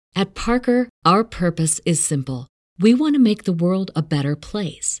At Parker, our purpose is simple. We want to make the world a better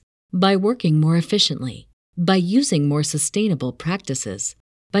place by working more efficiently, by using more sustainable practices,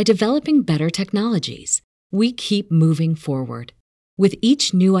 by developing better technologies. We keep moving forward. With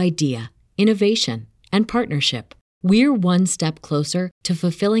each new idea, innovation, and partnership, we're one step closer to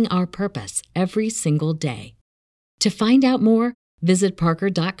fulfilling our purpose every single day. To find out more, visit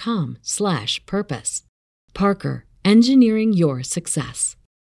parker.com/purpose. Parker, engineering your success.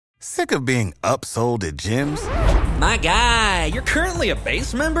 Sick of being upsold at gyms? My guy, you're currently a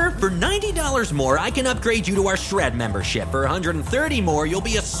base member. For $90 more, I can upgrade you to our Shred membership. For $130 more, you'll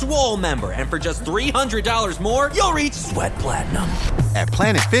be a Swole member. And for just $300 more, you'll reach Sweat Platinum. At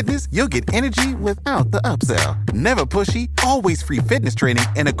Planet Fitness, you'll get energy without the upsell. Never pushy, always free fitness training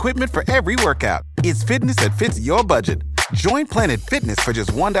and equipment for every workout. It's fitness that fits your budget. Join Planet Fitness for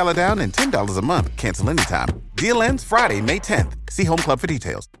just $1 down and $10 a month. Cancel anytime. Deal ends Friday, May 10th. See Home Club for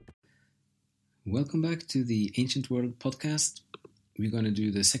details. Welcome back to the Ancient World podcast. We're going to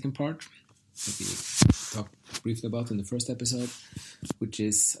do the second part that we talked briefly about in the first episode, which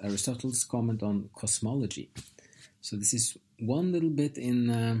is Aristotle's comment on cosmology. So this is one little bit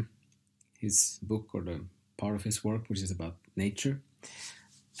in his book, or the part of his work, which is about nature.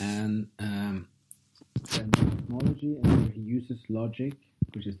 And cosmology, and he uses logic,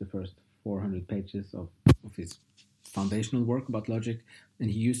 which is the first 400 pages of his foundational work about logic, and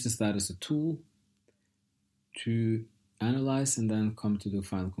he uses that as a tool to analyze and then come to the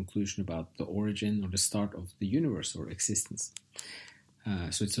final conclusion about the origin or the start of the universe or existence.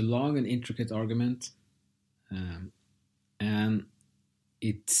 So it's a long and intricate argument, and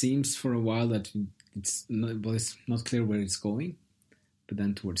it seems for a while that it's not clear where it's going, but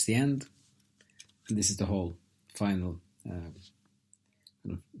then towards the end, and this is the whole final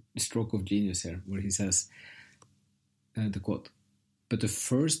stroke of genius here, where he says, the quote, "But the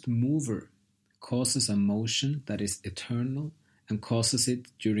first mover causes a motion that is eternal and causes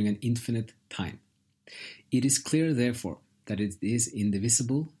it during an infinite time. It is clear, therefore, that it is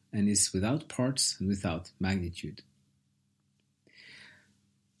indivisible and is without parts and without magnitude."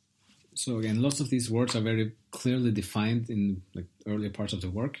 So again, lots of these words are very clearly defined in like earlier parts of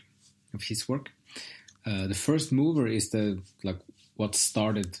his work. The first mover is what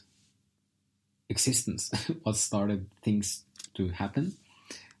started existence, what started things to happen.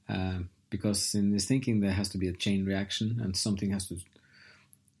 Because in this thinking there has to be a chain reaction, and something has to,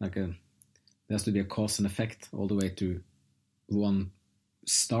 there has to be a cause and effect all the way to one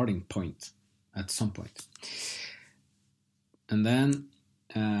starting point at some point. And then,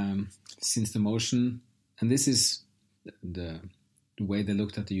 since the motion, and this is the way they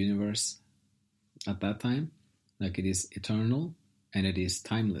looked at the universe at that time, like it is eternal and it is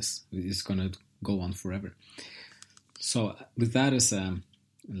timeless. It is going to go on forever. So with that as a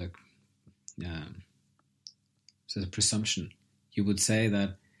presumption, you would say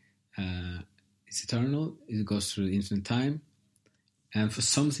that it's eternal, it goes through infinite time, and for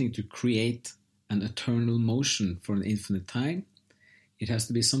something to create an eternal motion for an infinite time, it has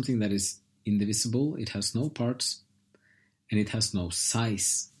to be something that is indivisible, it has no parts, and it has no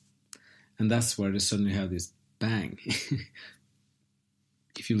size. And that's where they suddenly have this bang.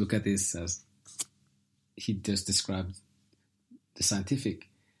 If you look at this as he just described the scientific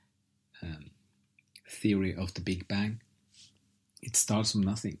theory of the Big Bang, it starts from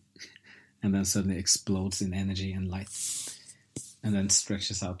nothing and then suddenly explodes in energy and light and then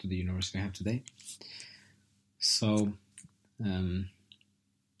stretches out to the universe we have today. So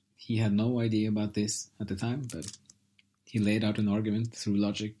he had no idea about this at the time, but he laid out an argument through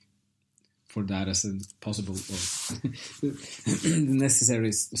logic for that as a possible or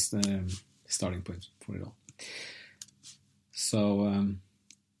necessary starting point for it all. So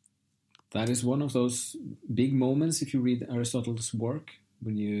that is one of those big moments if you read Aristotle's work,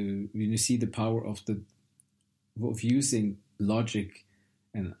 when you see the power of using logic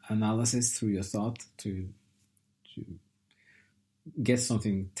and analysis through your thought to get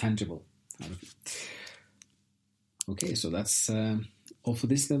something tangible out of it. Okay, so that's all for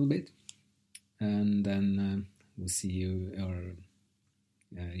this little bit, and then we'll see you, or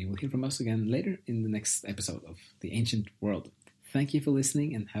you will hear from us again later in the next episode of The Ancient World. Thank you for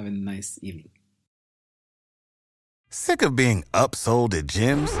listening and have a nice evening. Sick of being upsold at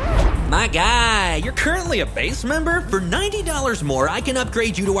gyms? My guy, you're currently a base member. For $90 more, I can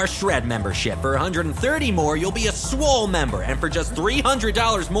upgrade you to our Shred membership. For $130 more, you'll be a Swole member. And for just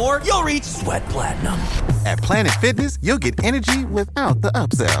 $300 more, you'll reach Sweat Platinum. At Planet Fitness, you'll get energy without the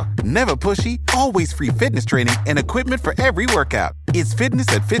upsell. Never pushy, always free fitness training and equipment for every workout. It's fitness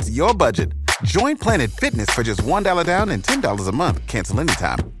that fits your budget. Join Planet Fitness for just $1 down and $10 a month. Cancel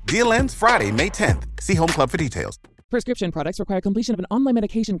anytime. Deal ends Friday, May 10th. See Home Club for details. Prescription products require completion of an online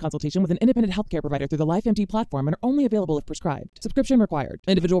medication consultation with an independent healthcare provider through the LifeMD platform and are only available if prescribed. Subscription required.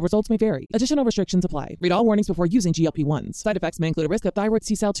 Individual results may vary. Additional restrictions apply. Read all warnings before using GLP-1s. Side effects may include a risk of thyroid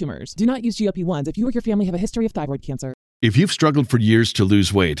C-cell tumors. Do not use GLP-1s if you or your family have a history of thyroid cancer. If you've struggled for years to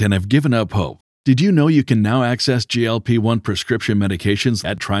lose weight and have given up hope, did you know you can now access GLP-1 prescription medications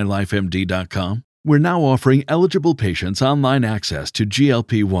at TryLifeMD.com? We're now offering eligible patients online access to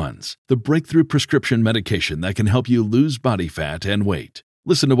GLP-1s, the breakthrough prescription medication that can help you lose body fat and weight.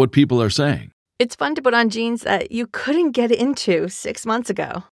 Listen to what people are saying. It's fun to put on jeans that you couldn't get into 6 months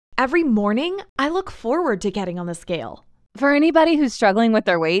ago. Every morning, I look forward to getting on the scale. For anybody who's struggling with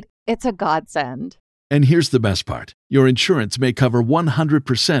their weight, it's a godsend. And here's the best part. Your insurance may cover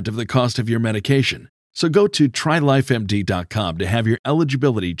 100% of the cost of your medication. So go to TryLifeMD.com to have your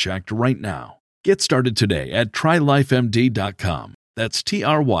eligibility checked right now. Get started today at TryLifeMD.com. That's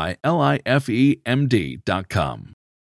TryLifeMD.com.